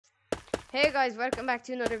Hey guys, welcome back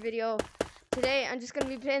to another video. Today I'm just gonna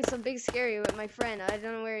be playing some Big Scary with my friend. I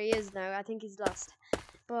don't know where he is now. I think he's lost.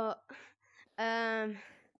 But well,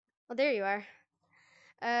 there you are.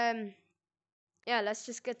 Yeah, let's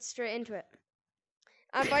just get straight into it.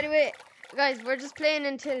 And by the way, guys, we're just playing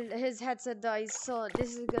until his headset dies. So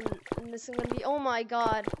this is gonna be, oh my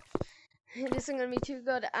god, this is gonna be too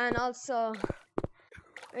good. And also,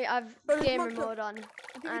 wait, I've gamer mode on,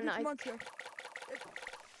 and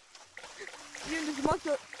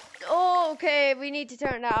oh, okay, we need to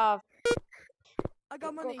turn that off. I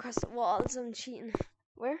got money. Go across the walls. I'm cheating.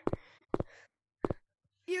 Where?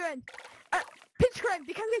 Ian, pinch crime.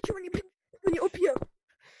 They can't get you when you're up here.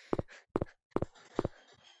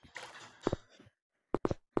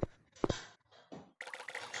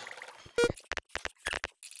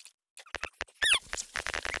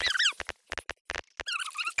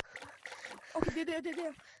 Okay, they're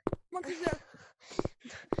there. Monkey's there.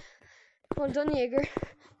 Well done, Jaeger.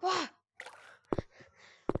 Ah.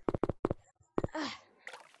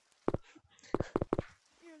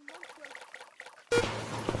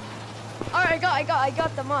 Alright, I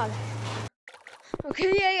got them all.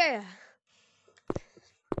 Okay, yeah.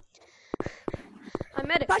 I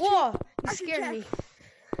made it. Whoa! You scared me.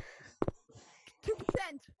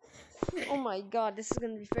 2%. Oh my god, this is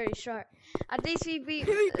gonna be very short. At least we beat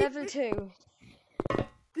level 2.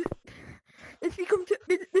 This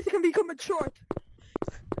can become a short.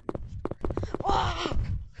 Oh!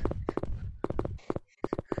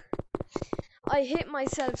 I hit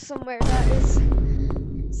myself somewhere that is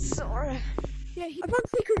sore. Yeah, I found a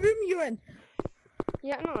secret room you're in.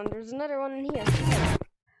 Yeah, no, there's another one in here.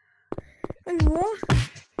 And what?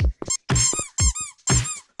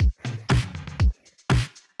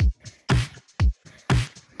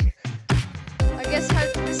 I guess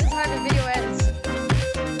this is how the video ends.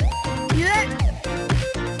 Yeah.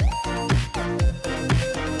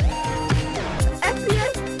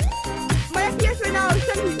 My FPS right now is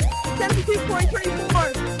 72.24.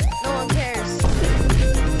 No one cares.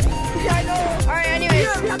 Yeah, I know. Alright, anyways,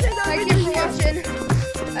 thank you for watching.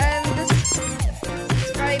 Just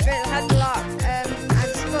subscribe, it helps a lot. And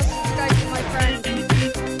just go subscribe to my friend.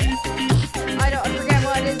 I forget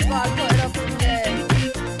what it is, but I'll put it up in the thing.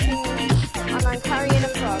 And I'm carrying